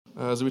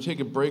As we take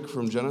a break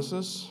from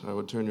Genesis, I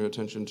would turn your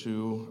attention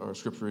to our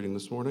scripture reading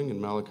this morning in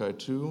Malachi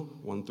 2,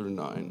 1 through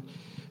 9.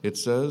 It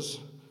says,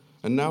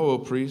 "And now, O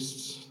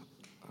priests,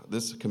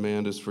 this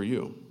command is for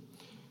you.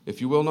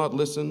 If you will not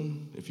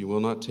listen, if you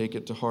will not take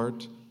it to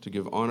heart, to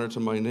give honor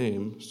to my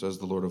name, says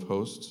the Lord of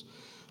hosts,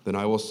 then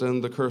I will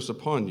send the curse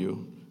upon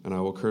you, and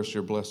I will curse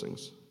your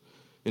blessings.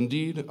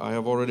 Indeed, I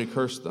have already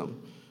cursed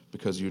them,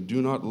 because you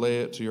do not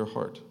lay it to your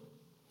heart.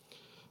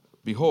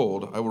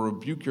 Behold, I will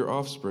rebuke your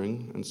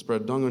offspring and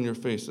spread dung on your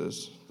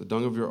faces, the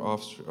dung of your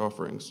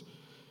offerings,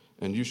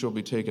 and you shall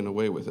be taken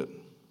away with it.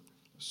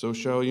 So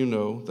shall you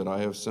know that I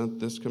have sent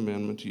this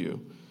commandment to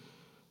you,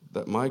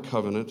 that my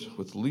covenant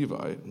with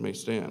Levi may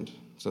stand,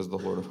 says the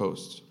Lord of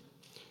hosts.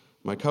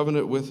 My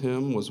covenant with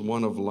him was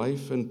one of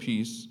life and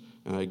peace,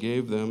 and I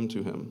gave them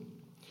to him.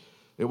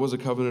 It was a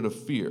covenant of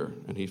fear,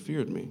 and he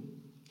feared me.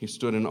 He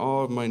stood in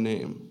awe of my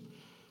name.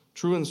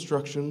 True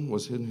instruction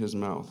was in his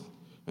mouth,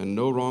 and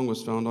no wrong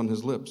was found on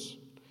his lips.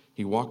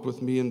 He walked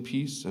with me in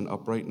peace and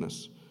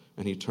uprightness,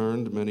 and he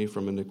turned many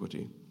from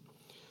iniquity.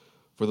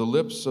 For the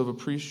lips of a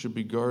priest should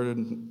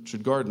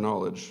guard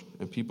knowledge,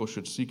 and people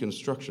should seek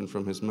instruction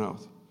from his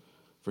mouth.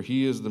 For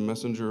he is the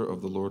messenger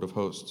of the Lord of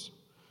hosts.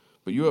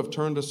 But you have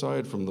turned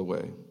aside from the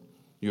way.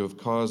 You have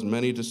caused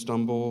many to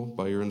stumble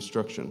by your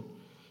instruction.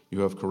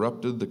 You have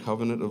corrupted the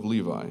covenant of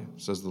Levi,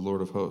 says the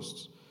Lord of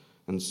hosts.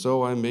 And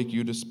so I make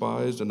you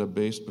despised and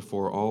abased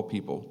before all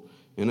people,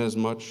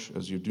 inasmuch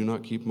as you do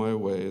not keep my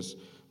ways,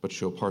 but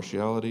show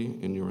partiality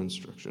in your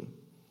instruction."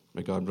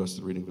 May God bless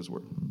the reading of his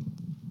word.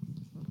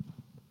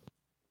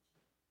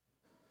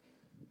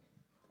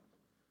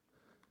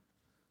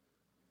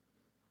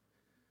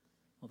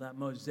 Well, that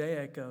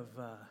mosaic of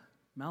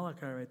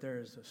Malachi right there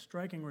is a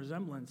striking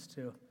resemblance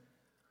to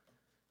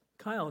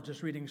Kyle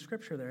just reading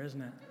scripture there,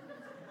 isn't it?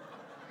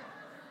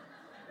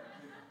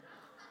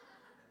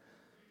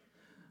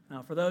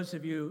 Now, for those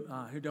of you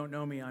who don't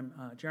know me, I'm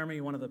Jeremy,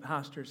 one of the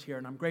pastors here,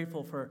 and I'm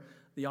grateful for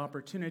the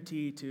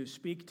opportunity to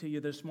speak to you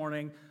this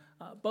morning,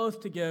 both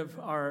to give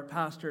our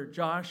pastor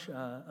Josh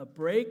a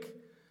break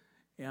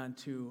and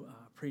to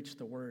preach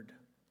the word.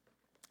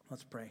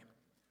 Let's pray.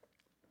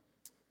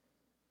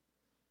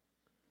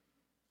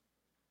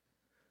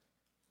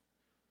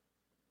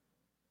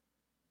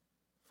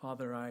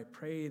 Father, I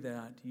pray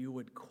that you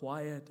would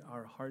quiet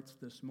our hearts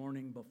this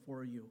morning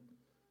before you,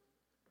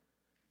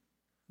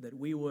 that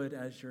we would,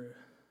 as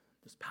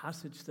this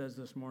passage says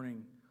this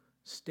morning,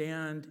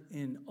 stand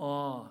in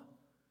awe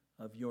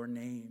of your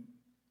name.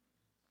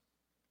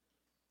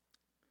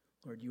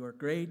 Lord, you are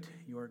great,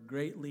 you are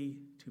greatly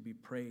to be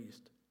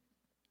praised.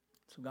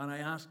 So God, I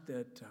ask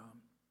that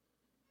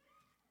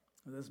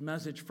this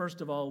message, first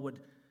of all,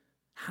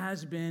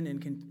 has been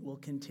and will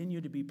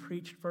continue to be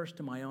preached first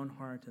to my own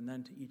heart and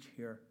then to each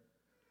here.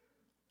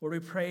 Lord, we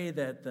pray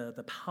that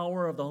the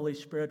power of the Holy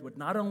Spirit would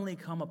not only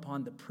come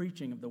upon the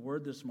preaching of the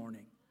word this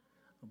morning,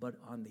 but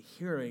on the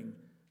hearing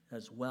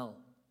as well,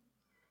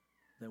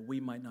 that we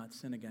might not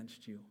sin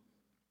against you.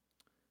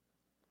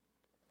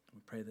 We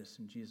pray this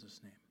in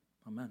Jesus' name.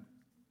 Amen.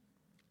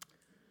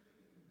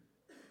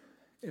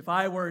 If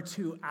I were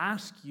to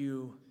ask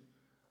you,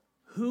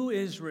 who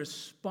is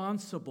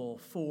responsible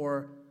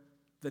for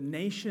the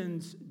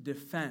nation's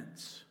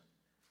defense,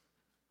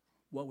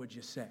 what would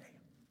you say?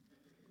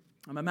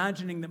 I'm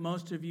imagining that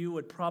most of you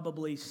would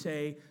probably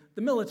say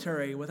the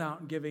military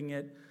without giving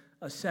it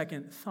a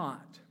second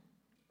thought.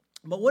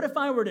 But what if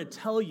I were to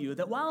tell you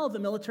that while the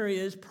military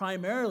is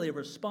primarily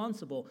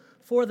responsible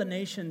for the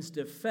nation's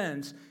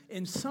defense,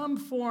 in some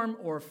form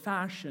or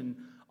fashion,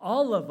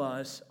 all of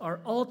us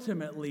are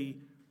ultimately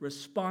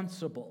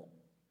responsible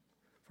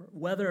for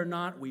whether or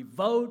not we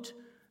vote,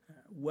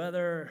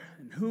 whether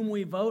and whom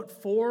we vote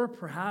for,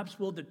 perhaps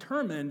will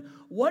determine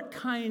what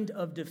kind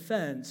of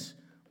defense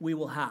we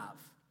will have.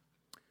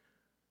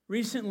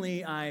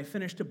 Recently, I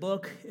finished a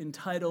book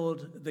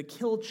entitled The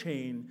Kill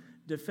Chain: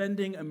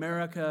 Defending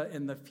America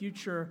in the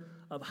Future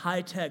of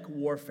High-Tech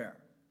Warfare.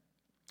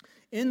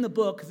 In the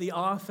book, the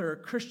author,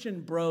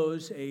 Christian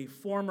Brose, a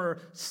former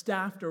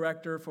staff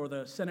director for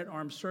the Senate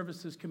Armed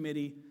Services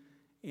Committee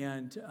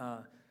and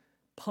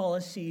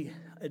policy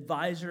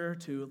advisor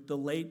to the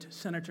late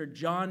Senator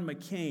John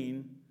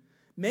McCain,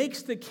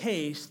 makes the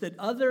case that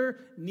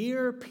other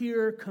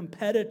near-peer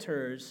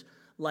competitors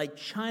like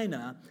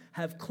China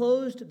have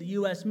closed the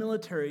U.S.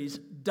 military's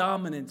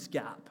dominance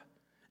gap.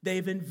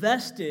 They've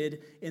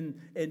invested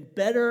in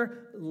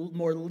better,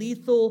 more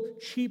lethal,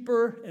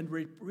 cheaper, and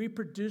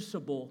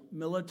reproducible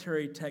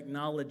military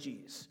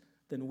technologies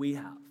than we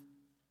have.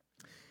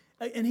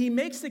 And he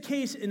makes the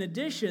case, in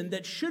addition,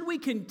 that should we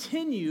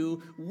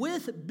continue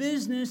with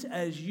business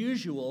as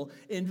usual,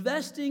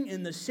 investing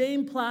in the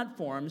same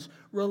platforms,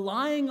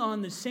 relying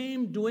on the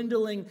same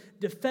dwindling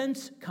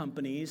defense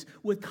companies,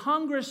 with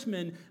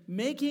congressmen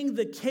making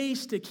the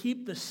case to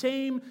keep the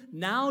same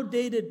now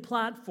dated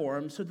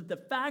platforms so that the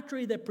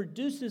factory that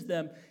produces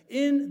them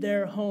in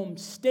their home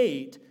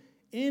state,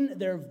 in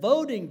their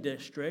voting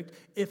district,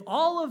 if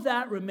all of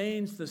that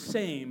remains the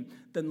same,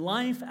 then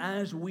life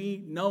as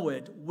we know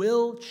it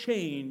will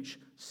change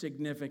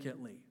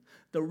significantly.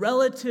 the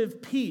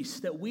relative peace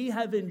that we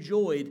have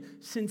enjoyed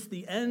since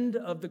the end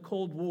of the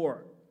Cold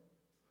War,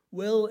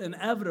 will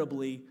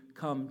inevitably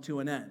come to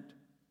an end.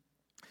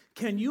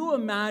 Can you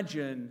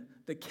imagine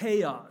the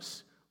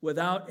chaos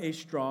without a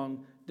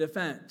strong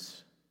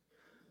defense?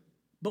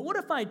 But what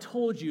if I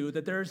told you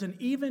that there's an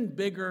even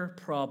bigger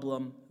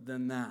problem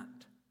than that?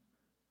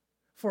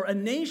 For a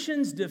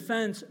nation's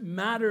defense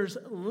matters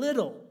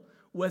little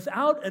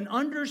without an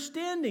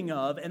understanding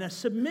of and a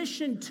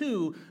submission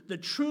to the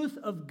truth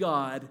of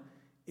God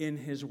in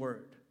His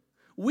Word.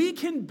 We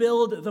can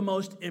build the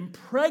most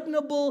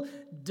impregnable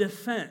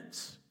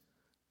defense,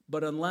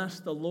 but unless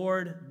the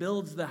Lord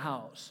builds the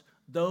house,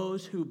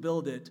 those who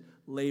build it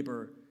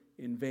labor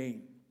in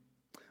vain.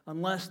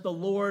 Unless the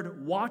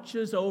Lord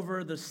watches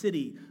over the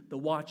city, the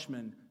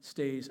watchman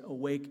stays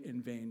awake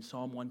in vain.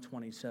 Psalm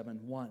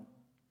 127:1.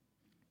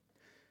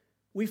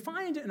 We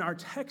find in our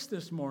text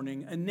this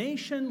morning a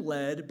nation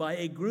led by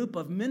a group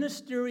of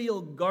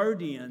ministerial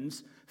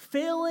guardians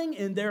failing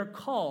in their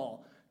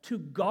call to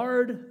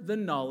guard the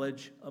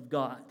knowledge of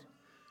God.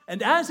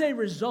 And as a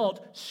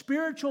result,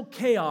 spiritual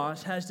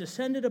chaos has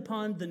descended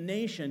upon the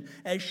nation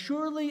as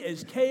surely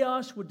as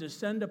chaos would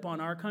descend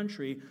upon our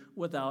country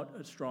without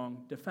a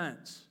strong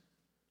defense.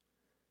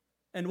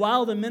 And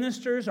while the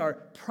ministers are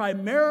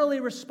primarily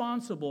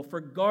responsible for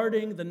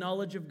guarding the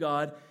knowledge of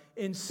God,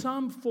 in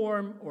some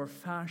form or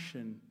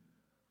fashion,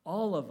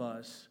 all of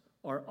us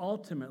are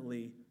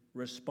ultimately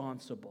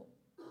responsible.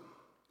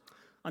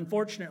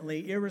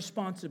 Unfortunately,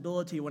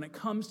 irresponsibility when it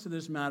comes to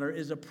this matter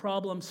is a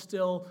problem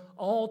still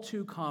all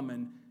too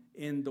common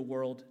in the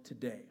world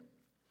today.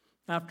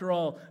 After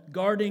all,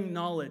 guarding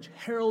knowledge,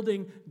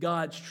 heralding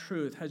God's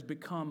truth has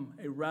become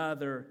a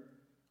rather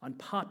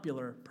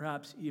unpopular,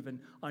 perhaps even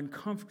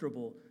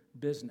uncomfortable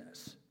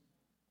business.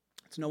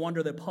 It's no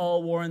wonder that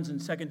Paul warns in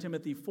 2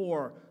 Timothy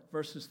 4,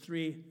 verses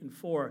 3 and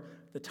 4,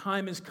 the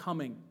time is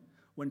coming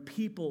when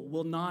people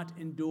will not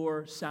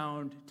endure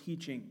sound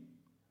teaching.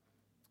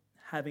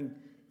 Having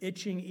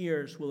itching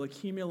ears will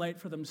accumulate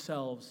for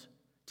themselves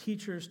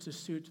teachers to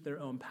suit their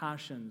own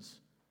passions,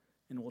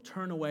 and will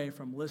turn away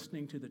from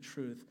listening to the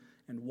truth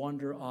and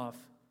wander off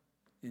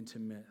into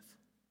myth.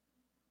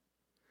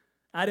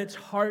 At its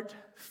heart,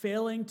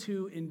 failing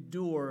to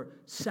endure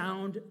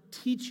sound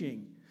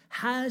teaching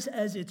has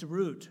as its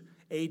root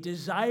a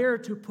desire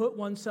to put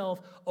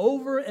oneself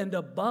over and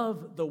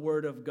above the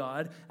Word of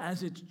God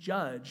as its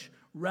judge,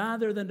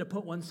 rather than to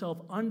put oneself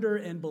under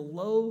and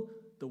below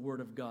the Word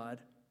of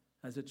God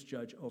as its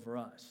judge over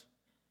us.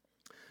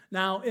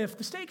 Now, if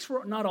the stakes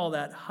were not all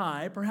that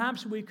high,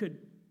 perhaps we could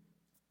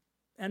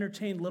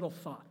entertain little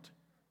thought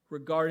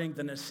regarding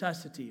the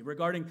necessity,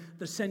 regarding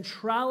the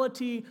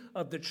centrality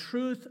of the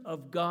truth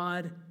of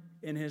God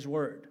in His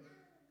Word.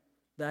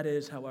 That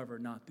is, however,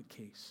 not the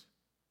case.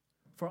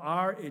 For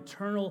our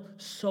eternal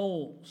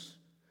souls,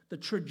 the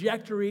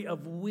trajectory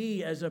of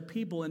we as a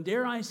people, and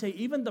dare I say,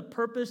 even the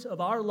purpose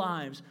of our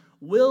lives,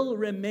 will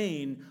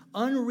remain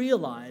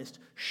unrealized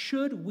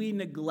should we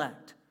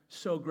neglect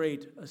so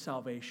great a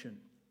salvation.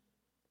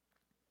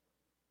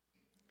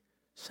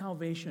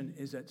 Salvation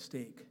is at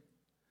stake.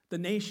 The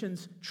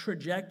nation's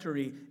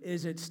trajectory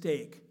is at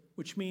stake,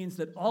 which means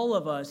that all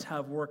of us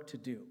have work to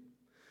do.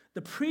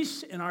 The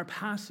priests in our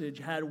passage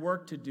had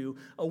work to do,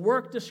 a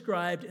work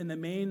described in the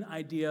main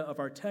idea of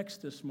our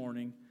text this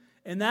morning,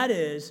 and that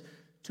is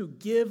to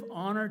give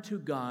honor to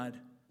God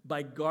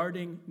by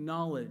guarding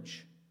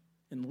knowledge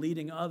and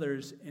leading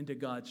others into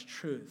God's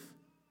truth,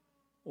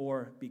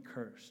 or be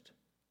cursed.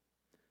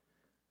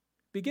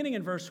 Beginning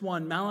in verse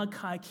 1,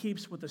 Malachi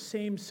keeps with the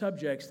same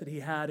subjects that he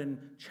had in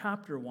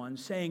chapter 1,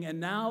 saying, "And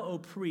now, O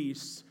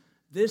priests,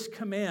 this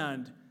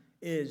command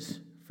is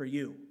for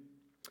you."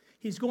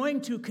 He's going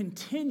to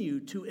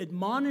continue to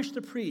admonish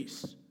the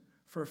priests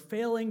for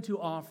failing to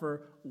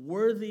offer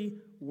worthy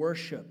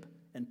worship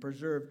and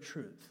preserve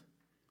truth.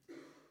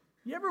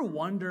 You ever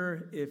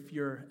wonder if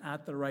you're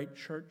at the right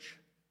church?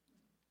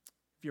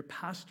 If your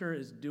pastor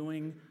is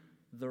doing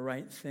the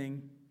right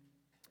thing?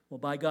 Well,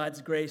 by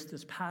God's grace,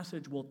 this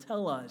passage will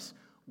tell us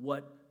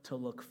what to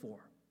look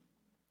for.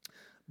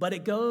 But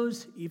it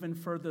goes even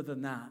further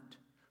than that.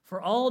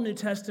 For all New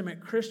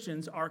Testament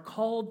Christians are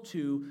called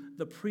to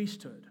the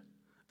priesthood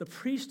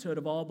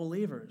of all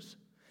believers.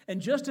 And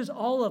just as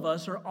all of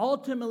us are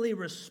ultimately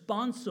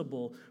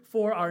responsible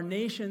for our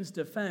nation's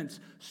defense,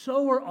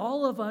 so are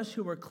all of us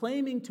who are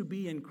claiming to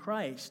be in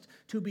Christ,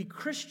 to be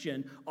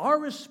Christian, are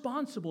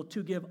responsible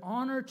to give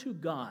honor to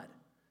God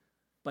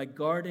by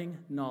guarding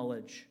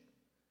knowledge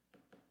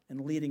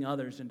and leading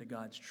others into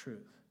God's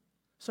truth.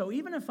 So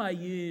even if I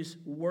use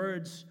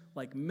words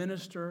like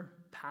minister,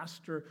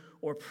 pastor,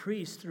 or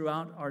priest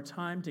throughout our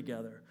time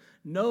together,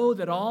 know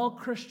that all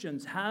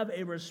Christians have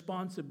a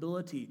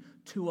responsibility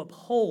to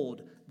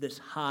uphold this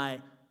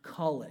high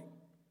calling.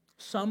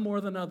 Some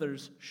more than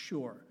others,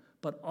 sure,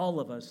 but all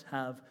of us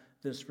have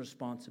this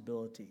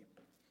responsibility.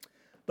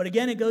 But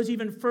again, it goes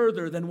even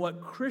further than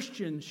what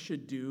Christians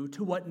should do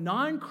to what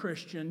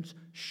non-Christians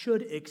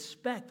should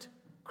expect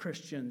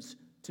Christians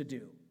to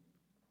do.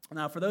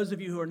 Now, for those of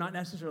you who are not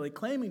necessarily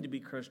claiming to be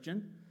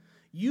Christian,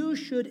 You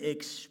should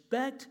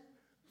expect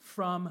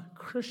from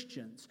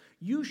Christians,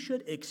 you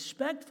should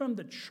expect from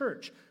the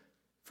church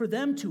for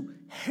them to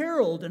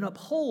herald and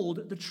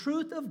uphold the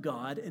truth of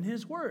God and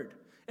His Word.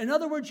 In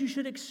other words, you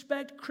should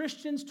expect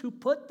Christians to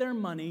put their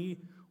money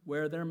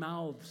where their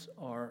mouths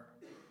are,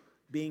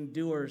 being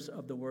doers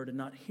of the Word and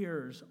not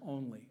hearers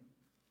only.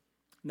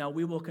 Now,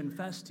 we will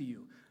confess to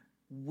you,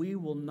 we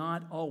will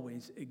not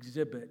always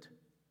exhibit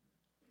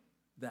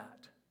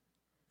that.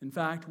 In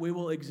fact, we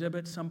will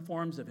exhibit some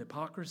forms of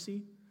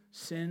hypocrisy,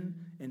 sin,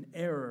 and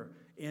error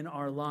in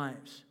our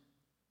lives.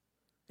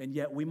 And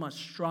yet we must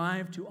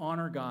strive to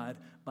honor God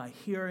by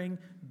hearing,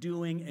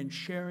 doing, and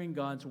sharing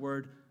God's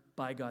Word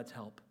by God's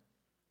help.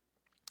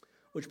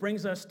 Which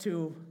brings us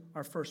to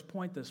our first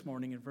point this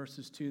morning in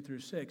verses 2 through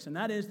 6, and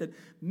that is that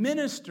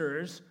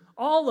ministers,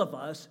 all of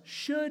us,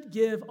 should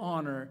give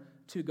honor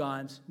to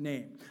God's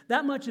name.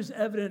 That much is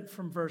evident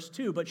from verse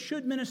 2, but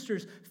should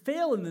ministers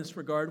fail in this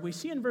regard, we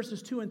see in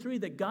verses 2 and 3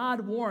 that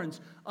God warns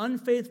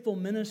unfaithful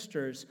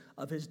ministers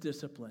of His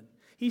discipline.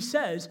 He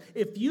says,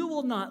 if you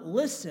will not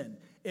listen,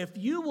 if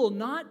you will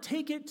not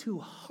take it to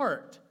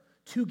heart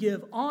to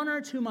give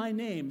honor to my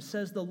name,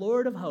 says the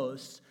Lord of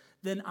hosts,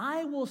 then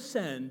I will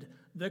send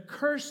the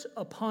curse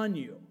upon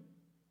you,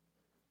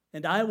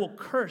 and I will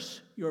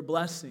curse your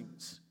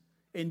blessings.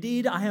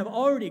 Indeed, I have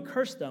already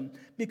cursed them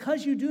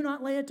because you do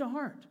not lay it to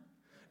heart.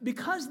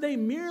 Because they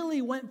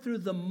merely went through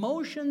the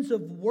motions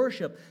of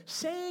worship,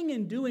 saying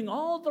and doing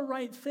all the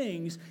right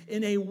things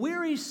in a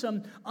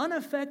wearisome,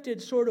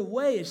 unaffected sort of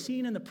way, as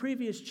seen in the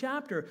previous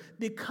chapter,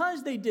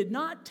 because they did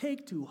not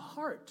take to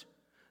heart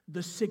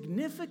the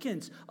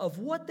significance of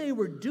what they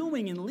were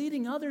doing in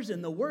leading others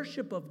in the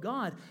worship of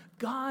God,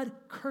 God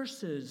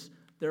curses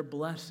their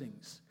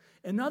blessings.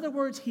 In other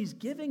words, He's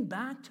giving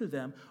back to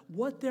them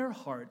what their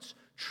hearts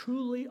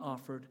truly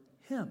offered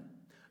Him,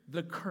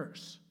 the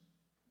curse.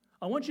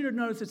 I want you to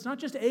notice it's not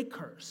just a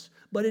curse,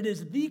 but it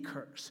is the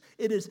curse.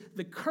 It is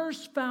the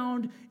curse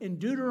found in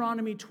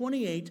Deuteronomy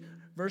 28,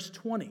 verse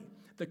 20.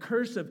 The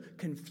curse of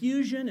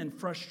confusion and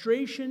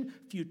frustration,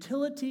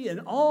 futility,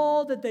 and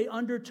all that they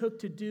undertook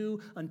to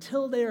do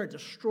until they are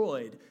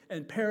destroyed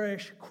and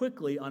perish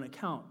quickly on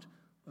account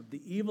of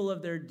the evil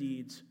of their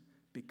deeds,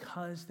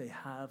 because they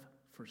have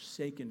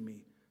forsaken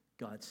me,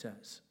 God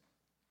says.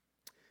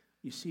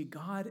 You see,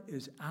 God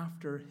is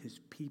after His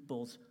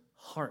people's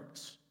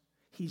hearts.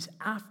 He's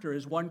after,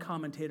 as one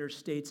commentator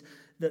states,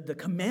 the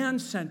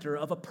command center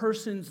of a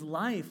person's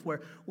life,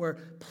 where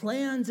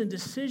plans and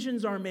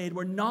decisions are made,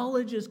 where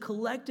knowledge is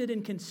collected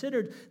and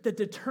considered that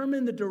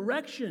determine the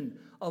direction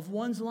of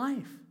one's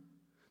life.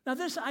 Now,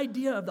 this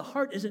idea of the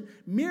heart isn't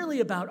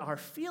merely about our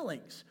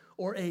feelings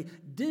or a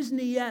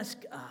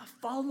Disney-esque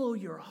follow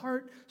your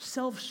heart,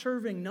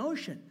 self-serving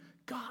notion.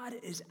 God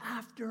is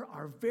after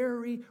our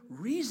very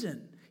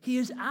reason. He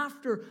is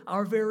after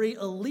our very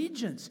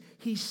allegiance.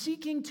 He's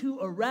seeking to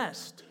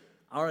arrest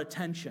our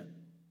attention.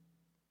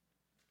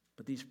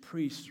 But these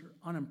priests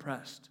are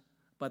unimpressed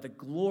by the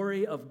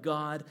glory of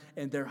God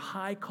and their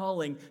high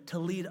calling to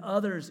lead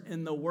others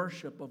in the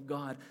worship of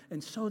God,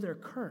 and so they're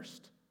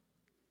cursed.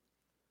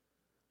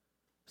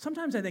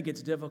 Sometimes I think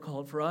it's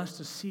difficult for us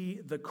to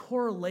see the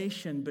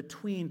correlation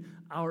between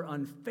our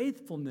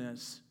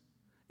unfaithfulness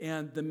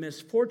and the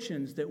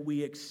misfortunes that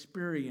we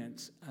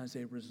experience as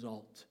a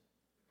result.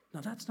 Now,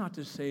 that's not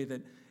to say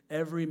that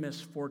every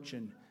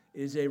misfortune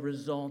is a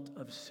result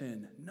of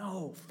sin.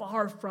 No,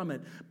 far from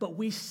it. But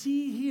we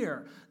see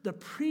here the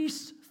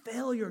priest's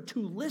failure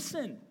to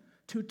listen,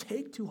 to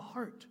take to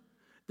heart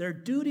their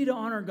duty to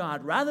honor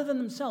God rather than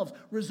themselves,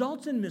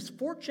 results in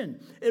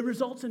misfortune. It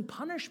results in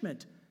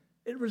punishment.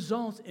 It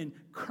results in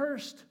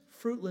cursed,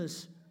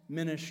 fruitless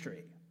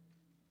ministry.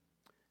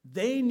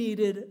 They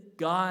needed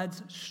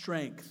God's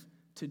strength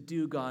to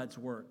do God's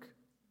work.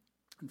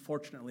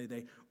 Unfortunately,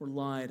 they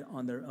relied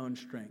on their own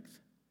strength.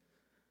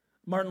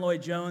 Martin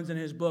Lloyd-Jones, in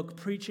his book,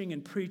 Preaching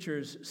and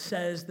Preachers,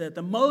 says that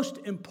the most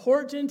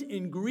important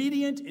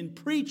ingredient in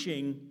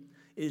preaching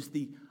is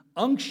the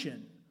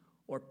unction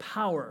or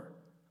power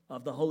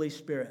of the Holy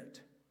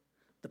Spirit.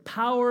 The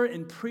power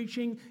in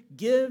preaching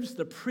gives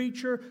the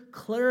preacher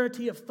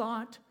clarity of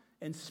thought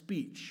and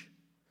speech.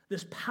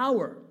 This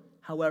power,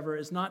 however,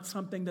 is not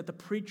something that the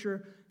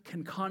preacher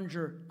can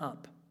conjure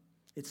up.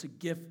 It's a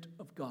gift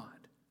of God.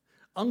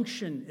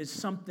 Unction is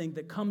something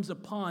that comes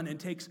upon and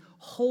takes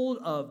hold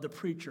of the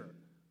preacher.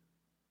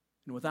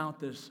 And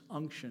without this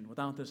unction,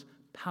 without this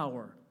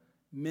power,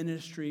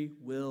 ministry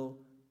will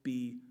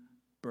be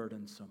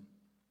burdensome.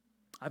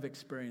 I've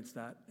experienced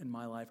that in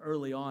my life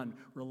early on,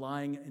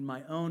 relying in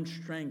my own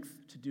strength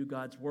to do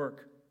God's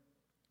work.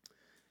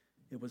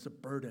 It was a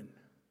burden,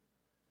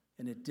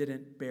 and it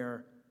didn't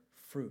bear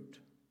fruit.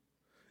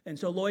 And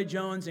so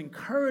Lloyd-Jones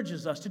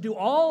encourages us to do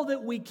all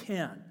that we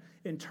can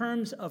in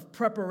terms of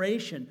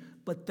preparation,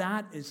 but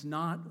that is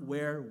not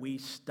where we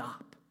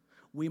stop.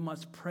 We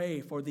must pray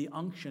for the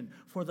unction,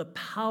 for the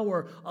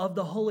power of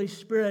the Holy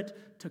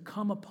Spirit to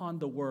come upon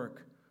the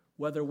work,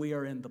 whether we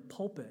are in the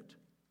pulpit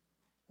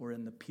or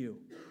in the pew.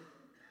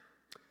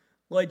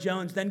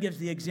 Lloyd-Jones then gives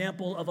the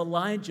example of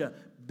Elijah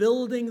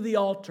building the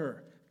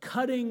altar,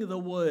 cutting the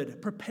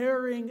wood,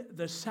 preparing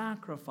the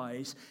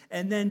sacrifice,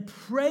 and then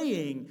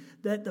praying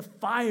that the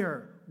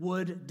fire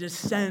would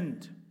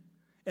descend.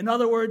 In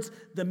other words,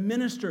 the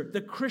minister, the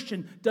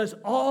Christian, does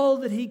all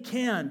that he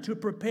can to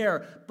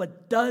prepare,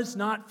 but does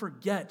not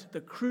forget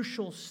the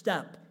crucial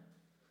step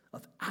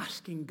of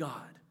asking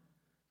God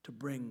to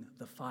bring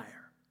the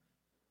fire,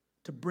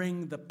 to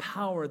bring the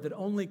power that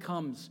only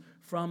comes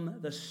from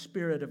the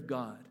Spirit of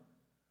God.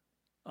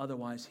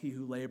 Otherwise, he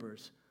who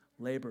labors,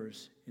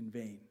 labors in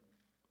vain.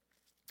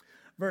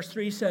 Verse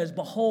 3 says,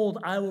 "Behold,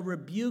 I will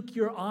rebuke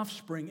your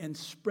offspring and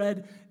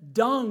spread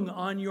dung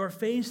on your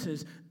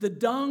faces, the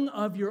dung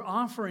of your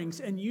offerings,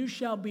 and you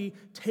shall be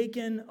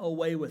taken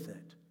away with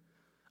it."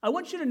 I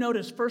want you to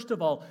notice, first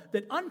of all,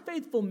 that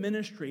unfaithful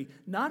ministry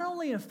not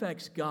only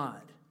affects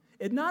God,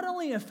 it not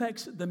only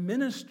affects the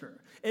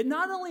minister, it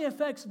not only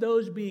affects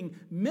those being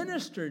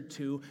ministered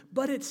to,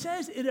 but it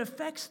says it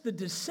affects the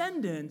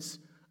descendants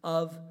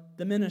of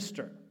the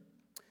minister.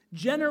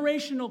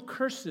 Generational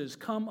curses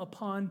come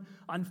upon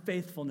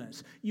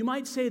unfaithfulness. You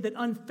might say that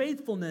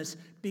unfaithfulness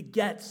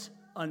begets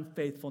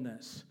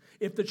unfaithfulness.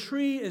 If the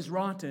tree is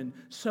rotten,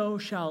 so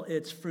shall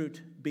its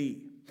fruit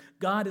be.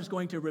 God is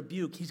going to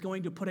rebuke. He's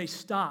going to put a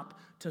stop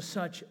to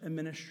such a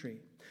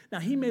ministry. Now,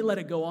 he may let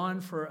it go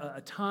on for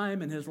a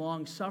time in his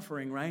long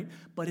suffering, right?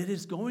 But it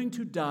is going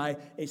to die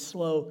a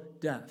slow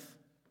death.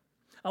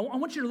 I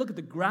want you to look at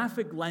the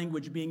graphic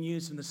language being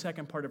used in the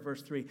second part of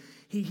verse 3.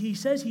 He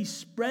says he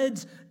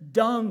spreads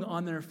dung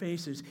on their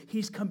faces.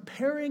 He's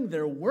comparing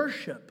their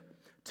worship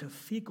to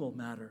fecal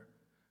matter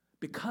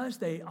because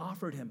they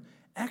offered him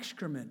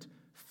excrement,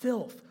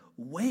 filth,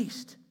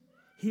 waste.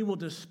 He will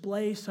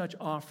display such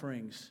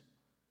offerings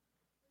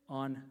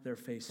on their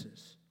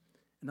faces.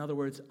 In other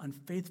words,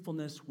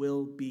 unfaithfulness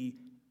will be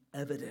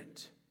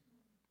evident.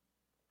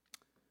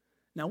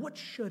 Now, what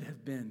should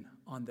have been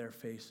on their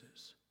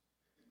faces?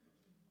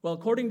 Well,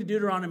 according to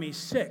Deuteronomy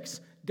 6,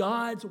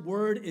 God's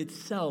word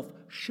itself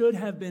should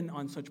have been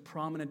on such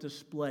prominent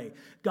display.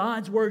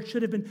 God's word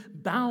should have been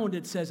bound,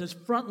 it says, as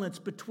frontlets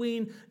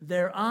between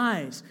their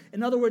eyes.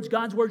 In other words,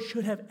 God's word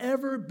should have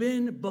ever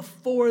been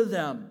before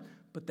them,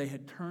 but they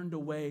had turned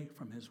away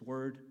from his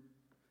word,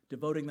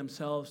 devoting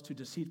themselves to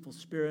deceitful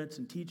spirits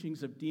and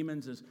teachings of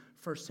demons, as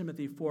 1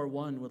 Timothy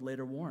 4:1 would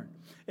later warn.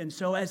 And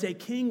so as a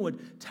king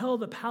would tell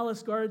the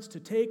palace guards to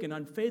take an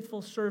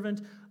unfaithful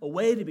servant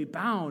away to be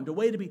bound,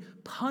 away to be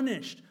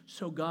punished,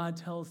 so God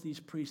tells these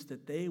priests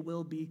that they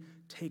will be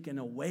taken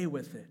away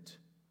with it.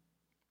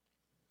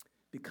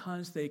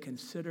 Because they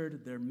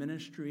considered their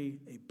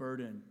ministry a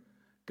burden,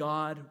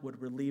 God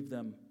would relieve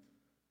them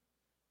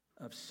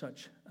of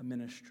such a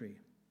ministry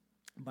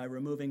by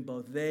removing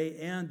both they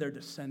and their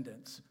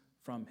descendants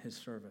from his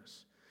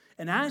service.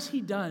 And as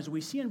he does, we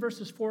see in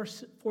verses 4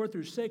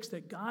 through 6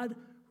 that God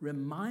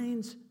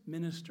reminds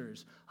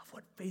ministers of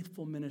what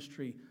faithful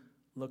ministry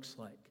looks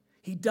like.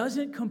 He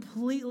doesn't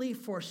completely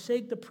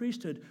forsake the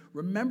priesthood,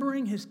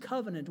 remembering his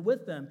covenant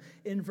with them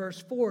in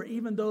verse 4,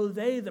 even though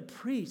they, the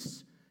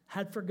priests,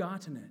 had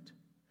forgotten it.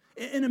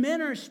 In a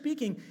manner of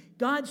speaking,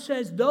 God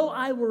says, though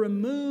I will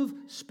remove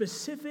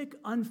specific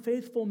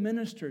unfaithful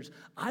ministers,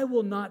 I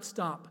will not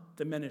stop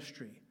the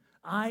ministry.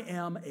 I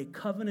am a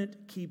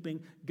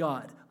covenant-keeping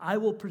God. I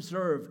will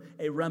preserve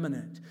a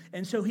remnant.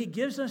 And so he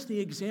gives us the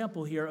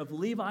example here of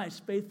Levi's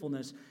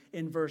faithfulness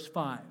in verse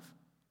 5.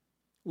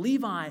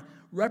 Levi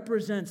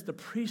represents the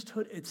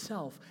priesthood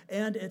itself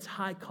and its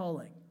high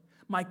calling.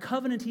 My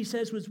covenant, he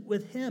says, was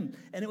with him,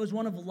 and it was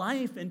one of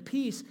life and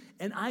peace,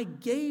 and I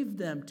gave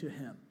them to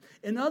him.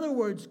 In other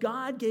words,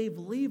 God gave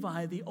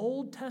Levi, the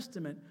Old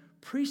Testament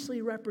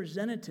priestly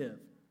representative,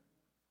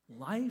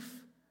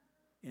 life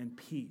and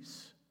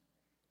peace.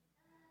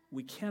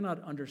 We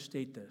cannot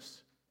understate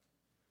this.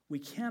 We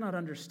cannot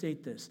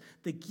understate this.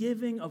 The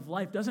giving of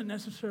life doesn't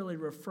necessarily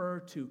refer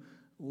to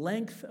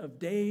length of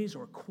days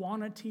or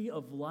quantity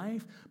of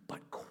life,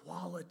 but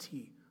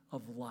quality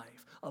of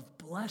life, of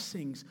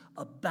blessings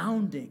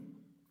abounding,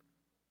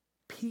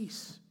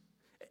 peace,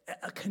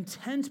 a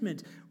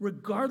contentment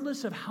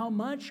regardless of how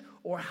much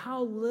or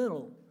how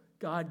little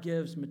God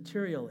gives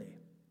materially.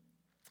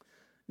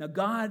 Now,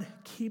 God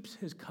keeps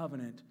his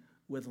covenant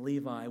with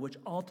Levi, which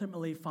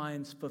ultimately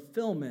finds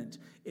fulfillment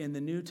in the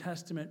New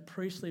Testament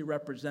priestly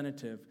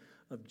representative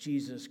of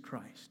Jesus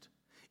Christ.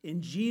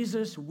 In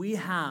Jesus, we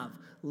have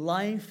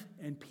life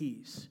and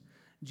peace.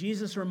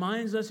 Jesus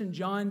reminds us in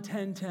John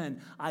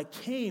 10:10, I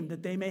came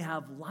that they may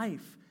have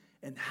life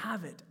and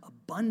have it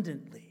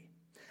abundantly.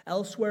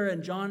 Elsewhere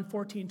in John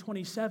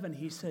 14:27,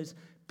 he says,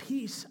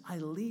 peace I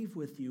leave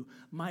with you,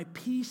 my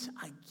peace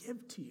I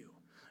give to you.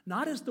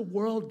 Not as the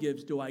world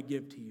gives do I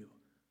give to you.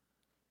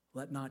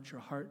 Let not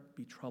your heart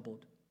be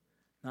troubled,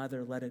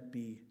 neither let it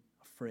be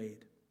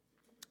afraid.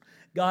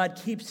 God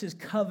keeps his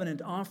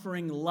covenant,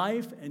 offering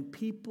life and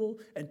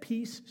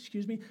peace,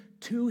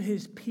 to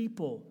his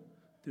people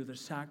through the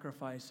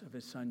sacrifice of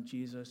his son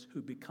Jesus,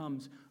 who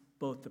becomes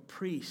both the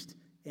priest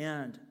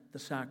and the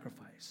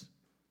sacrifice.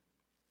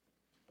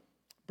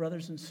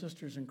 Brothers and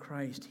sisters in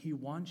Christ, he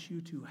wants you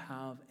to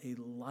have a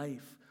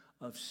life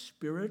of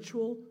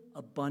spiritual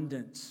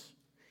abundance.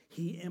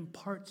 He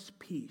imparts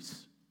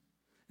peace.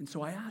 And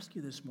so I ask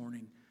you this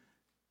morning,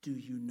 do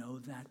you know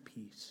that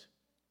peace?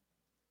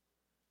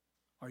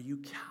 Are you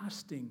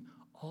casting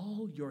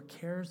all your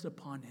cares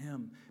upon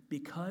him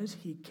because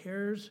he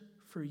cares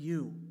for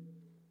you?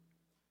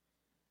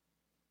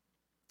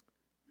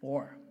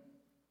 Or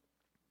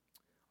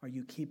are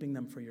you keeping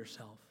them for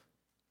yourself?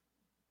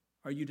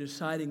 Are you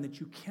deciding that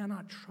you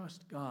cannot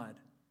trust God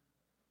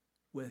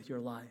with your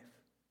life?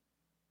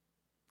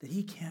 That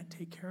he can't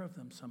take care of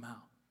them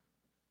somehow?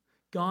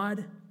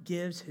 God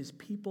gives his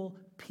people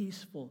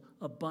peaceful,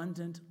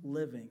 abundant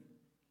living.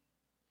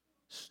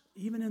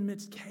 Even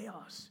amidst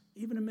chaos,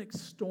 even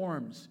amidst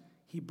storms,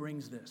 he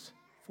brings this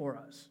for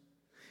us.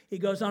 He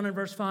goes on in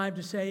verse 5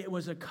 to say, it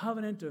was a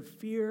covenant of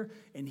fear,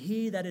 and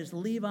he, that is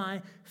Levi,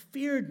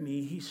 feared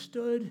me. He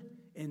stood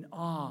in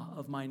awe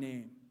of my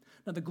name.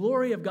 Now, the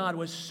glory of God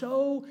was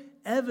so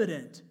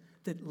evident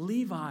that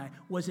Levi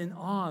was in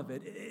awe of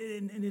it.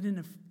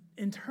 And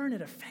in turn,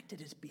 it affected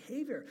his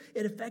behavior.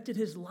 It affected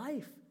his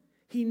life.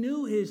 He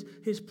knew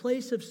his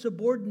place of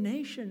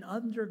subordination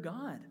under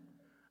God,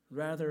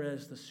 rather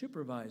as the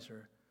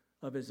supervisor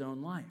of his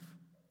own life.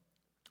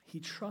 He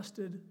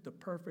trusted the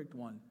perfect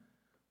one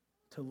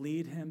to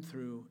lead him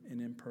through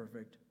an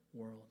imperfect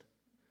world.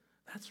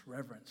 That's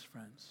reverence,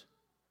 friends.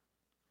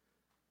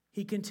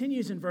 He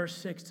continues in verse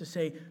 6 to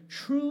say,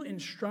 true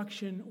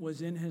instruction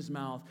was in his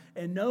mouth,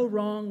 and no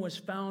wrong was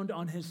found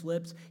on his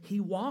lips. He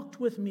walked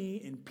with me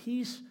in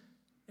peace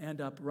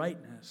and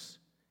uprightness,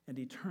 and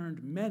he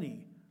turned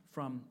many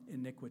from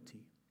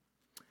iniquity.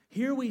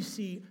 Here we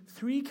see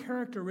three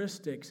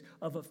characteristics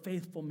of a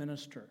faithful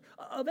minister,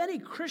 of any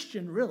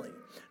Christian really.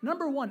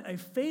 Number one, a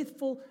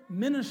faithful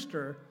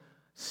minister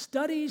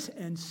studies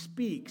and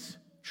speaks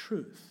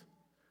truth.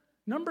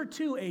 Number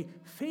two, a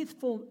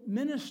faithful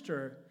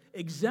minister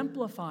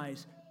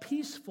exemplifies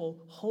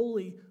peaceful,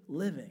 holy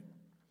living.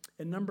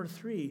 And number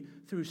three,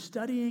 through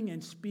studying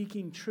and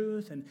speaking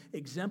truth and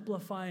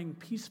exemplifying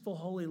peaceful,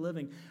 holy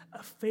living,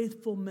 a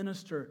faithful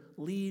minister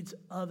leads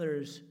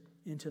others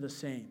into the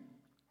same.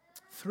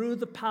 Through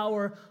the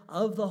power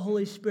of the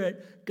Holy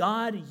Spirit,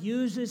 God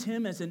uses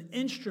him as an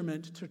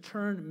instrument to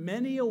turn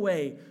many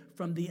away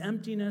from the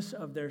emptiness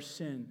of their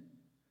sin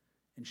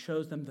and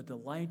shows them the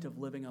delight of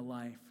living a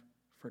life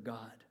for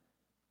God.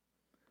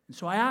 And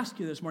so I ask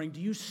you this morning,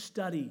 do you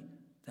study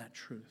that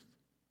truth?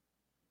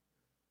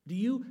 Do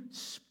you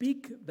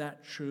speak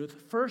that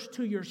truth first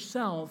to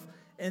yourself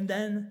and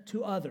then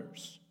to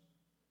others?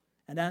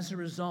 And as a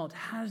result,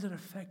 has it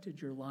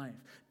affected your life?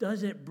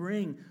 Does it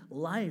bring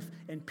life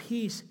and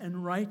peace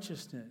and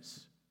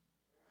righteousness?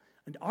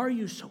 And are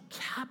you so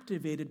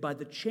captivated by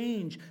the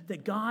change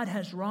that God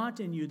has wrought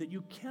in you that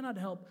you cannot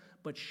help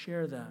but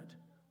share that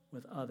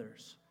with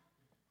others?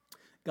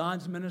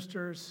 God's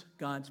ministers,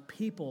 God's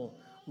people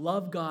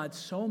love God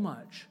so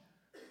much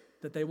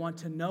that they want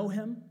to know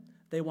him,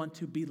 they want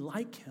to be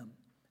like him,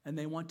 and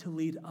they want to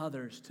lead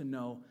others to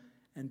know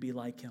and be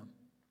like him.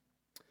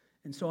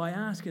 And so I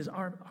ask, is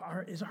our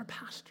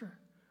pastor,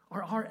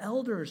 are our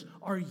elders,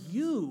 are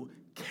you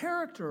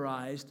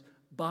characterized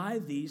by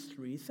these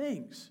three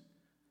things?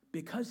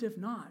 Because if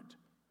not,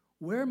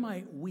 where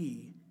might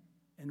we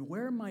and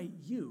where might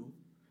you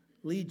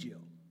lead you?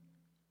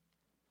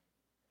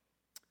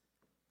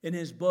 In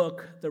his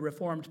book, The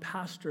Reformed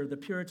Pastor, the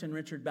Puritan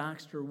Richard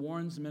Baxter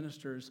warns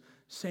ministers,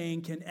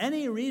 saying, can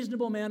any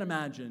reasonable man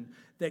imagine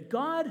that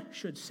God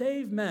should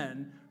save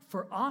men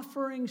for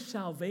offering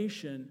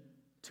salvation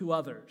to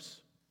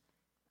others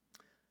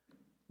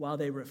while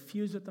they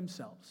refuse it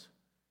themselves?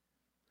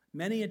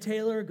 Many a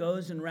tailor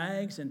goes in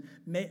rags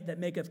that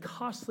maketh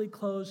costly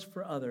clothes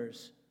for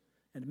others,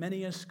 and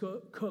many a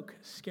cook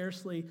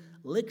scarcely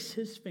licks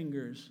his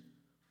fingers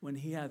when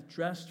he hath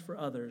dressed for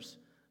others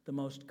the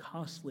most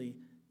costly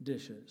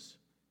dishes.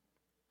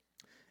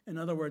 In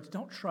other words,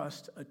 don't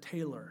trust a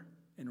tailor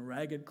in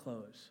ragged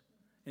clothes,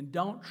 and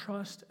don't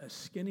trust a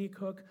skinny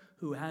cook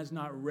who has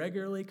not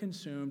regularly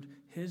consumed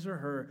his or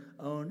her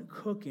own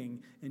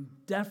cooking, and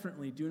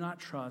definitely do not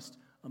trust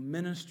a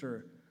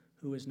minister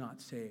who is not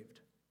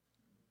saved.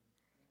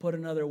 Put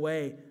another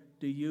way,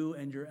 do you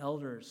and your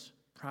elders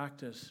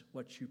practice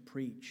what you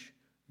preach?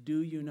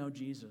 Do you know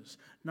Jesus?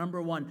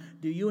 Number one,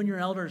 do you and your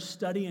elders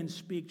study and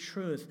speak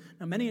truth?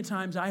 Now, many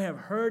times I have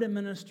heard a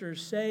minister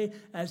say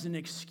as an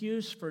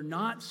excuse for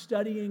not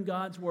studying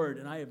God's word,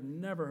 and I have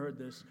never heard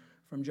this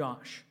from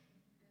Josh,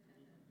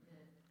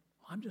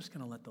 I'm just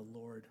going to let the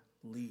Lord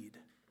lead.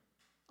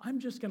 I'm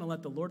just going to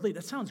let the Lord lead.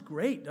 That sounds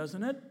great,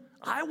 doesn't it?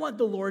 I want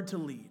the Lord to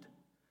lead.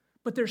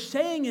 But they're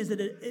saying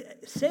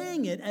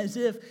it as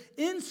if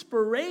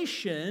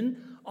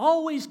inspiration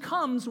always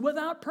comes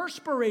without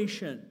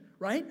perspiration,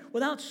 right?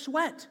 Without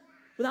sweat,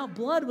 without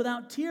blood,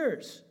 without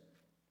tears.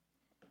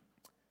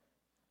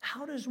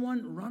 How does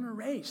one run a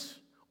race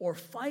or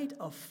fight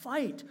a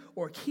fight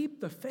or keep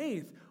the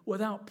faith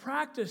without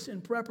practice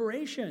and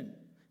preparation?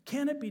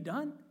 Can it be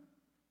done?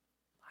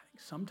 I think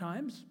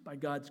sometimes by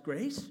God's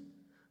grace,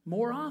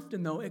 More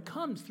often, though, it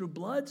comes through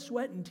blood,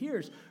 sweat, and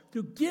tears,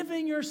 through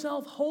giving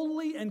yourself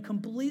wholly and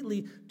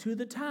completely to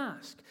the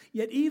task.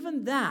 Yet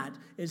even that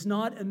is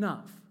not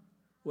enough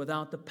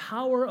without the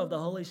power of the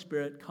Holy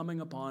Spirit coming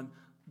upon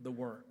the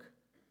work.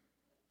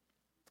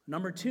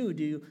 Number two,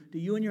 do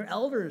you and your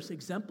elders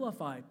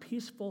exemplify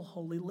peaceful,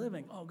 holy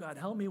living? Oh, God,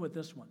 help me with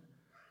this one.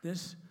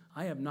 This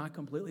I have not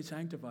completely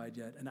sanctified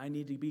yet, and I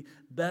need to be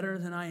better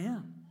than I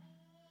am.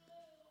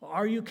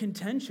 Are you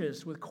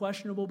contentious with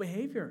questionable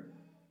behavior?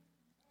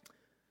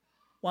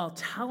 While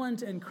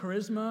talent and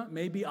charisma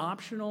may be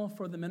optional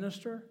for the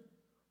minister,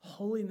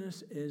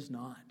 holiness is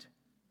not.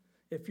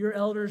 If your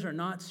elders are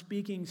not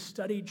speaking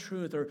studied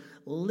truth or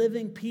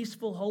living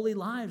peaceful, holy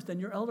lives, then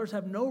your elders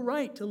have no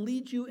right to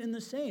lead you in the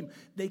same.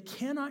 They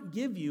cannot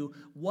give you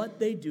what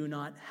they do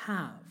not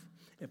have.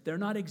 If they're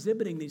not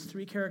exhibiting these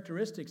three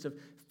characteristics of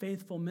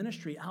faithful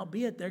ministry,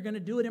 albeit they're going to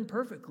do it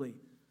imperfectly,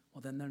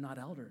 well, then they're not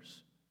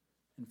elders.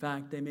 In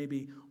fact, they may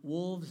be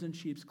wolves in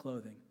sheep's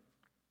clothing.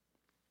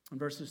 In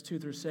verses 2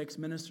 through 6,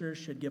 ministers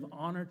should give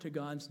honor to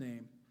God's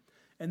name.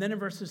 And then in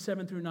verses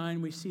 7 through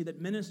 9, we see that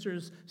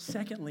ministers,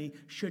 secondly,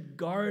 should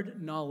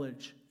guard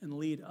knowledge and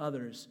lead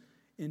others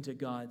into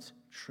God's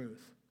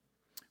truth.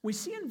 We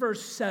see in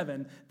verse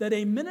 7 that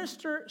a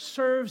minister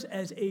serves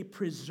as a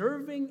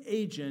preserving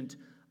agent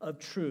of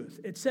truth.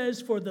 It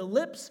says, "For the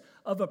lips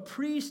of a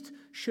priest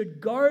should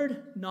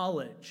guard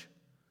knowledge."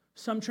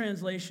 Some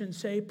translations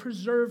say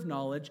preserve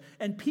knowledge.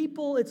 And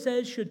people, it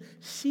says, should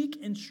seek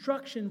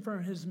instruction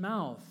from his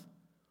mouth,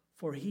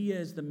 for he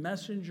is the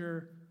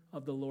messenger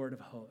of the Lord of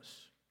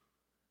hosts.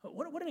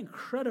 What an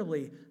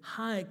incredibly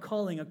high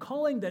calling, a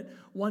calling that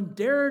one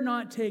dare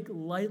not take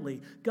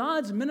lightly.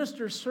 God's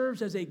minister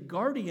serves as a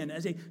guardian,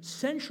 as a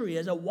sentry,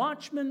 as a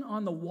watchman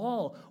on the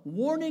wall,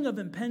 warning of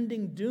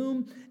impending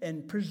doom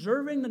and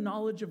preserving the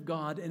knowledge of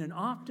God in an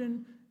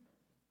often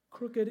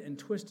crooked and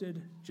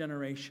twisted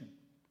generation.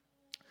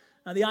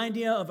 Now, the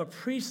idea of a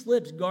priest's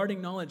lips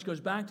guarding knowledge goes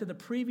back to the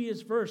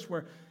previous verse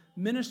where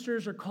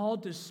ministers are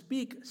called to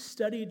speak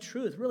studied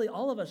truth. Really,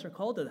 all of us are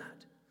called to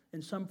that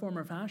in some form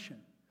or fashion.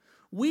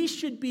 We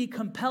should be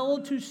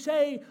compelled to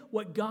say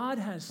what God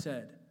has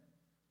said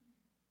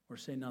or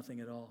say nothing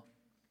at all.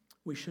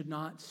 We should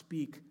not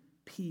speak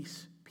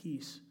peace,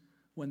 peace,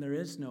 when there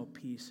is no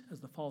peace, as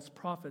the false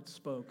prophets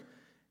spoke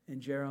in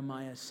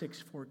Jeremiah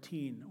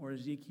 6:14 or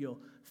Ezekiel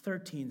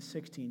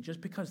 13:16, just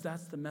because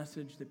that's the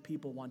message that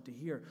people want to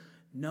hear.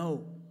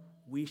 No,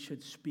 we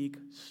should speak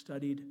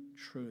studied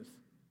truth,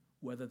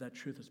 whether that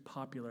truth is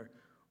popular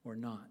or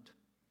not.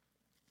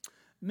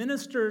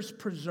 Ministers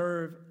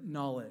preserve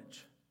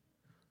knowledge.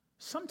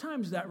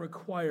 Sometimes that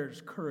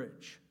requires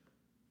courage,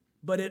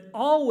 but it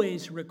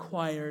always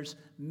requires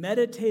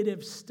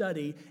meditative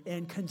study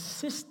and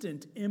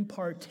consistent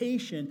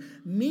impartation,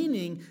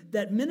 meaning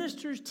that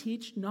ministers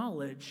teach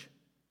knowledge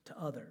to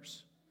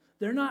others.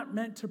 They're not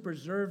meant to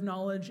preserve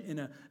knowledge in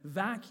a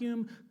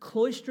vacuum,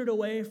 cloistered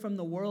away from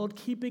the world,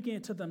 keeping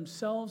it to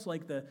themselves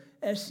like the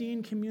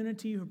Essene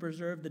community who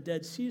preserved the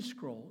Dead Sea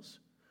Scrolls.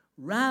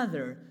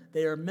 Rather,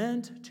 they are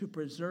meant to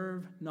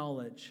preserve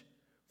knowledge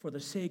for the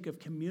sake of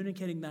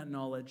communicating that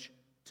knowledge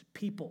to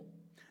people,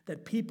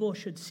 that people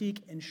should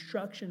seek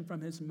instruction from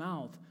his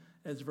mouth,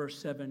 as verse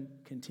 7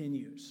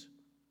 continues.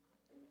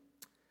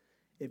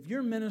 If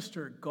your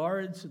minister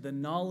guards the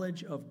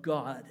knowledge of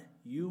God,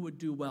 you would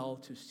do well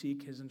to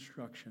seek his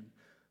instruction,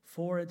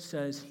 for it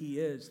says he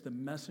is the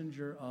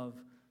messenger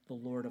of the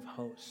Lord of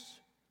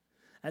hosts.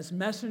 As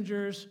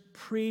messengers,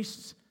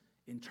 priests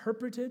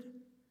interpreted,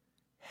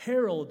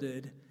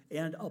 heralded,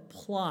 and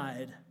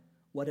applied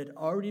what had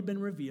already been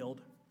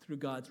revealed through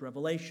God's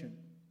revelation,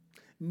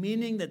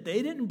 meaning that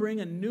they didn't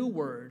bring a new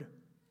word,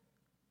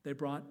 they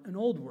brought an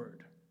old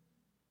word.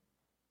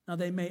 Now,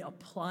 they may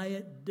apply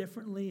it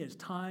differently as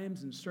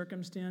times and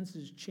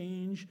circumstances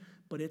change,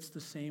 but it's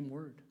the same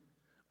word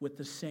with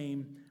the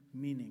same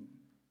meaning.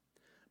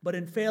 But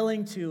in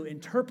failing to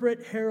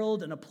interpret,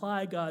 herald, and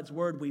apply God's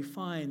word, we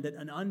find that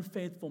an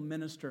unfaithful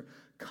minister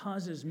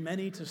causes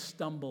many to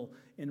stumble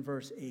in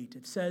verse 8.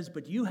 It says,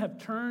 "But you have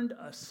turned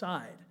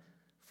aside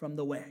from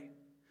the way."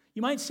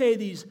 You might say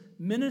these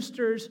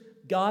ministers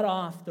got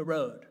off the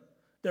road.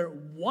 They're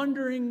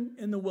wandering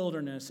in the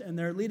wilderness, and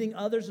they're leading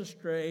others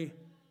astray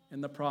in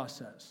the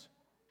process.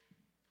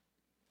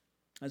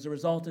 As a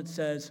result, it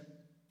says,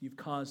 you've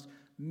caused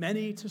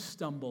many to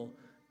stumble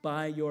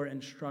by your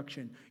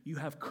instruction. You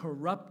have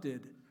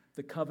corrupted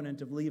the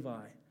covenant of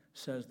Levi,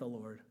 says the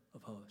Lord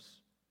of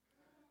hosts.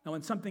 Now,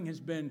 when something has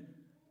been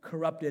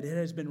corrupted, it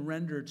has been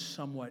rendered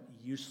somewhat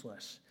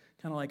useless.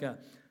 Kind of like a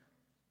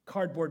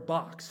cardboard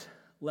box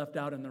left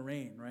out in the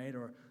rain, right?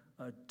 Or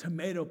a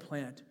tomato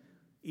plant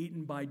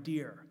eaten by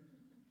deer.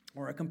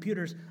 Or a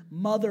computer's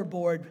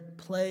motherboard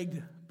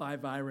plagued by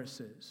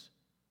viruses.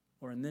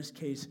 Or in this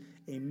case,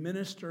 a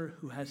minister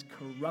who has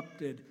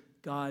corrupted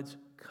God's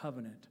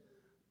covenant,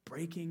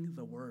 breaking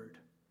the word.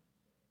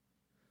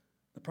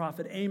 The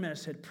prophet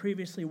Amos had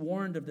previously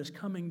warned of this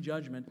coming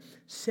judgment,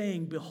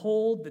 saying,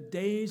 "Behold, the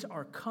days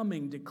are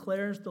coming,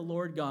 declares the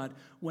Lord God,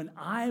 when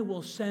I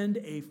will send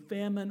a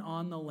famine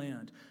on the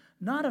land,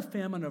 not a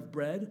famine of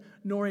bread,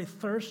 nor a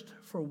thirst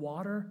for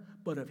water,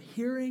 but of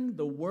hearing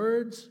the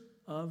words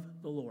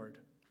of the Lord.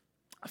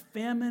 A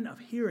famine of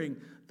hearing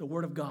the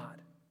word of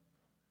God.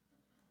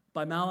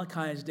 By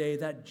Malachi's day,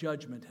 that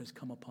judgment has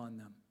come upon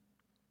them.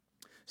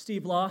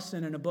 Steve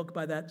Lawson, in a book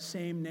by that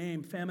same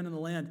name, Famine in the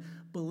Land,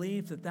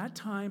 believes that that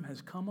time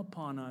has come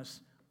upon us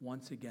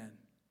once again,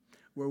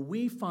 where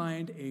we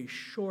find a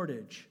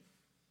shortage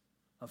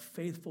of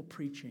faithful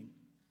preaching,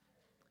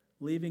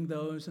 leaving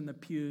those in the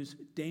pews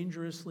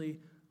dangerously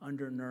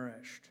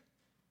undernourished.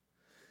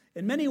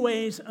 In many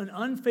ways, an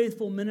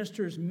unfaithful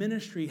minister's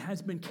ministry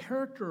has been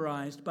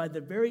characterized by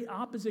the very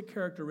opposite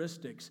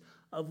characteristics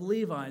of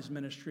Levi's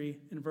ministry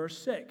in verse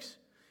 6.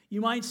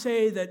 You might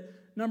say that,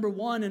 number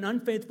one, an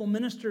unfaithful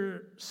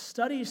minister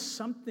studies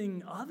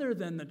something other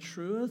than the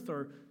truth,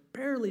 or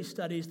barely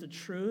studies the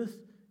truth,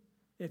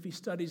 if he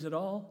studies at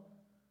all.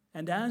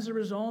 And as a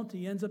result,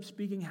 he ends up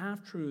speaking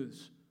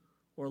half-truths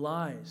or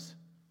lies.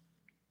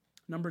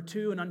 Number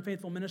two, an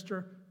unfaithful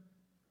minister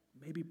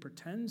maybe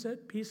pretends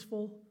at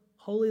peaceful,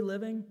 holy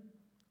living,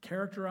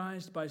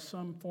 characterized by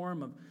some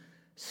form of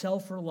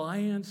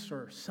self-reliance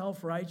or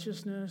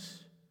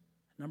self-righteousness.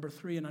 Number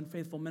three, an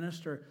unfaithful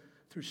minister,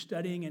 through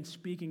studying and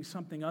speaking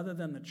something other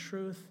than the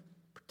truth,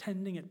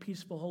 pretending at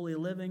peaceful, holy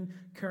living,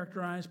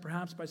 characterized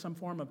perhaps by some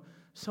form of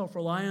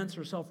self-reliance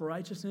or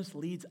self-righteousness,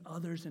 leads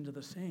others into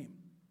the same.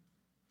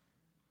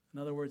 In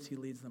other words, he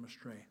leads them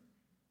astray.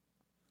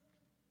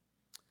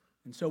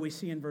 And so we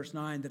see in verse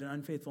 9 that an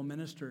unfaithful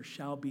minister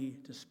shall be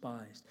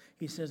despised.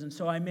 He says, "And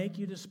so I make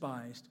you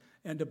despised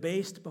and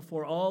debased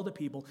before all the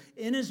people,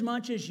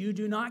 inasmuch as you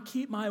do not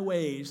keep my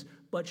ways,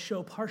 but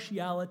show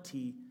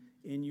partiality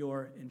in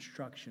your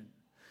instruction."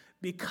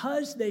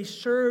 Because they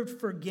served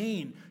for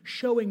gain,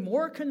 showing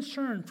more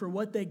concern for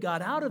what they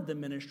got out of the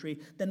ministry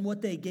than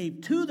what they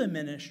gave to the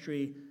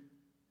ministry,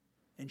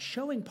 and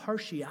showing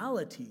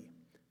partiality,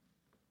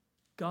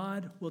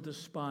 God will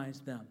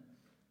despise them,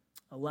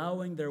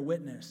 allowing their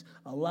witness,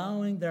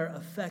 allowing their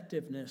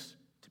effectiveness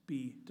to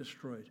be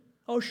destroyed.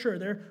 Oh, sure,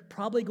 they're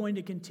probably going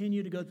to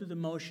continue to go through the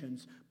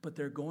motions, but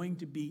they're going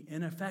to be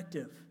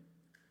ineffective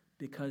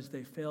because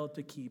they failed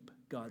to keep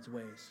God's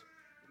ways.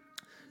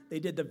 They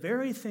did the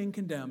very thing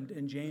condemned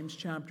in James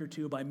chapter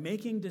 2 by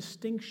making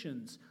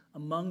distinctions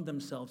among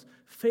themselves,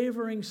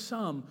 favoring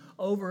some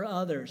over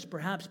others,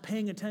 perhaps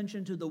paying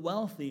attention to the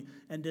wealthy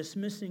and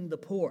dismissing the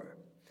poor.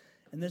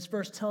 And this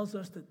verse tells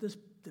us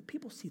that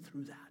people see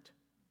through that.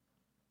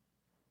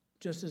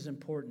 Just as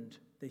important,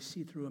 they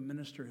see through a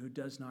minister who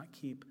does not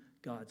keep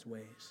God's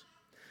ways.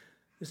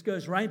 This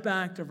goes right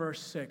back to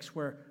verse 6,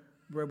 where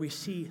we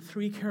see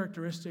three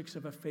characteristics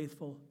of a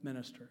faithful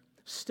minister: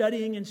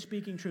 studying and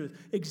speaking truth,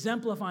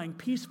 exemplifying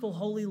peaceful,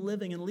 holy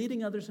living, and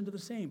leading others into the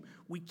same.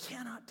 We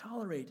cannot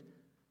tolerate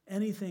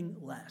anything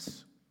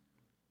less.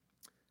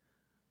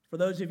 For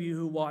those of you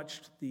who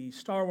watched the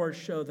Star Wars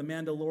show, The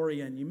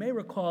Mandalorian, you may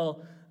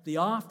recall the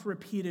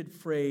oft-repeated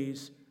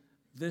phrase,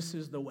 "This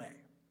is the way."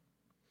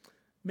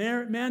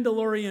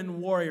 Mandalorian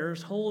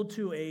warriors hold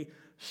to a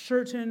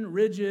certain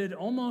rigid,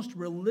 almost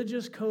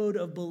religious code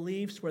of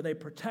beliefs where they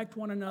protect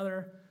one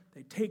another,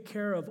 they take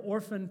care of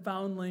orphan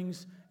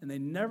foundlings, and they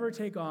never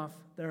take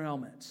off their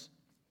helmets.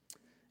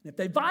 And if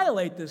they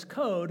violate this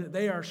code,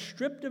 they are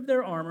stripped of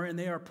their armor and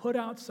they are put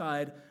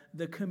outside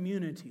the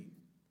community.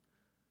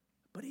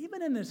 But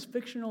even in this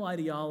fictional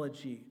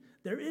ideology,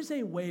 there is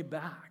a way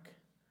back.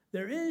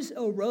 There is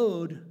a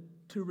road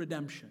to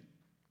redemption.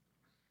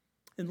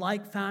 In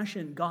like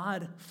fashion,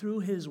 God, through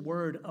his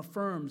word,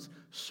 affirms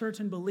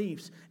certain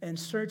beliefs and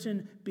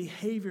certain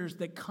behaviors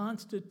that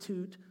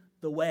constitute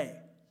the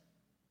way.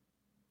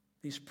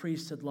 These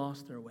priests had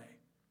lost their way.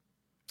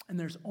 And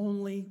there's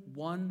only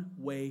one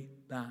way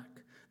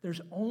back.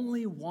 There's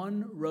only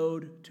one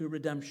road to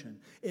redemption.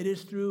 It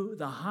is through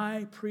the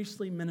high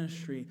priestly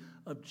ministry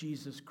of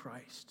Jesus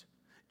Christ.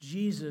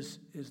 Jesus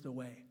is the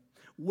way.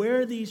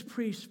 Where these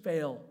priests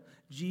fail,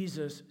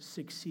 Jesus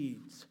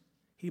succeeds.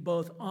 He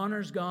both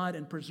honors God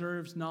and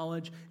preserves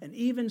knowledge, and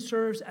even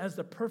serves as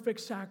the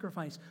perfect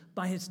sacrifice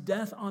by his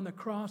death on the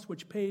cross,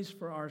 which pays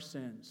for our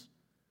sins.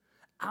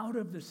 Out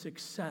of the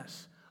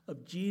success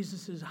of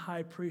Jesus'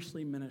 high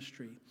priestly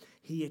ministry,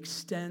 he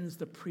extends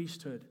the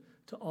priesthood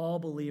to all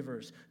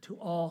believers, to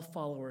all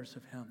followers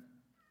of him.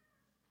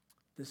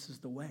 This is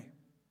the way.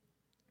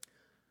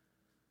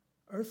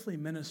 Earthly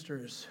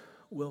ministers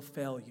will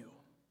fail you.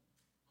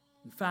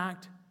 In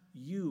fact,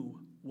 you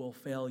will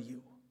fail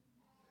you.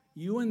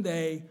 You and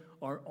they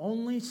are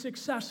only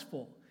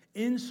successful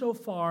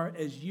insofar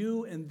as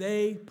you and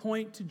they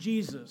point to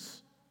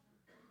Jesus,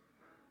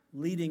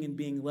 leading and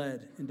being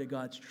led into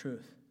God's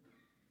truth.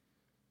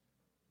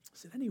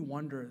 Is it any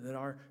wonder that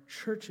our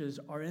churches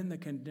are in the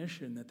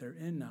condition that they're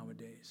in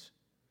nowadays?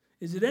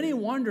 Is it any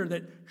wonder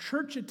that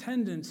church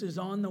attendance is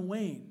on the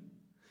wane?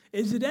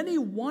 Is it any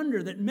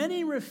wonder that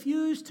many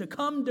refuse to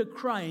come to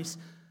Christ,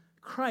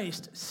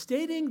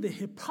 stating the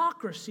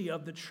hypocrisy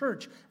of the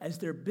church as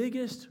their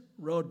biggest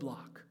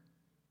roadblock?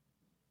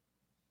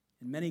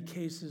 In many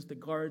cases, the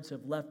guards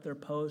have left their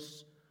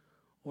posts,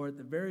 or at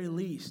the very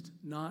least,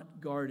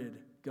 not guarded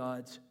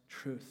God's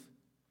truth.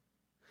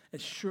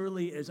 As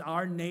surely as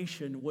our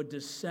nation would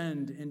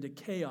descend into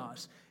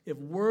chaos if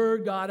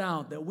word got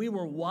out that we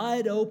were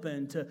wide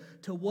open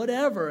to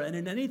whatever and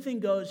in anything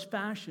goes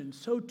fashion,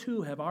 so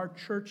too have our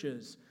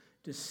churches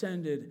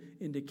descended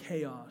into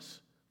chaos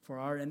for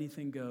our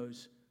anything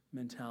goes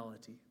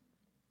mentality.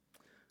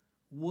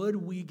 Would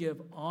we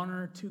give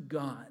honor to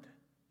God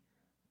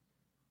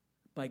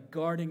by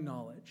guarding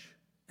knowledge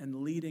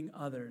and leading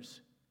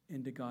others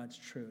into God's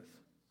truth?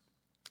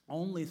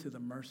 Only through the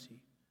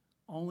mercy,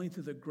 only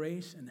through the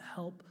grace and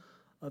help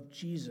of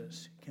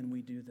Jesus can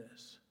we do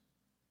this.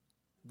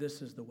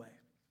 This is the way.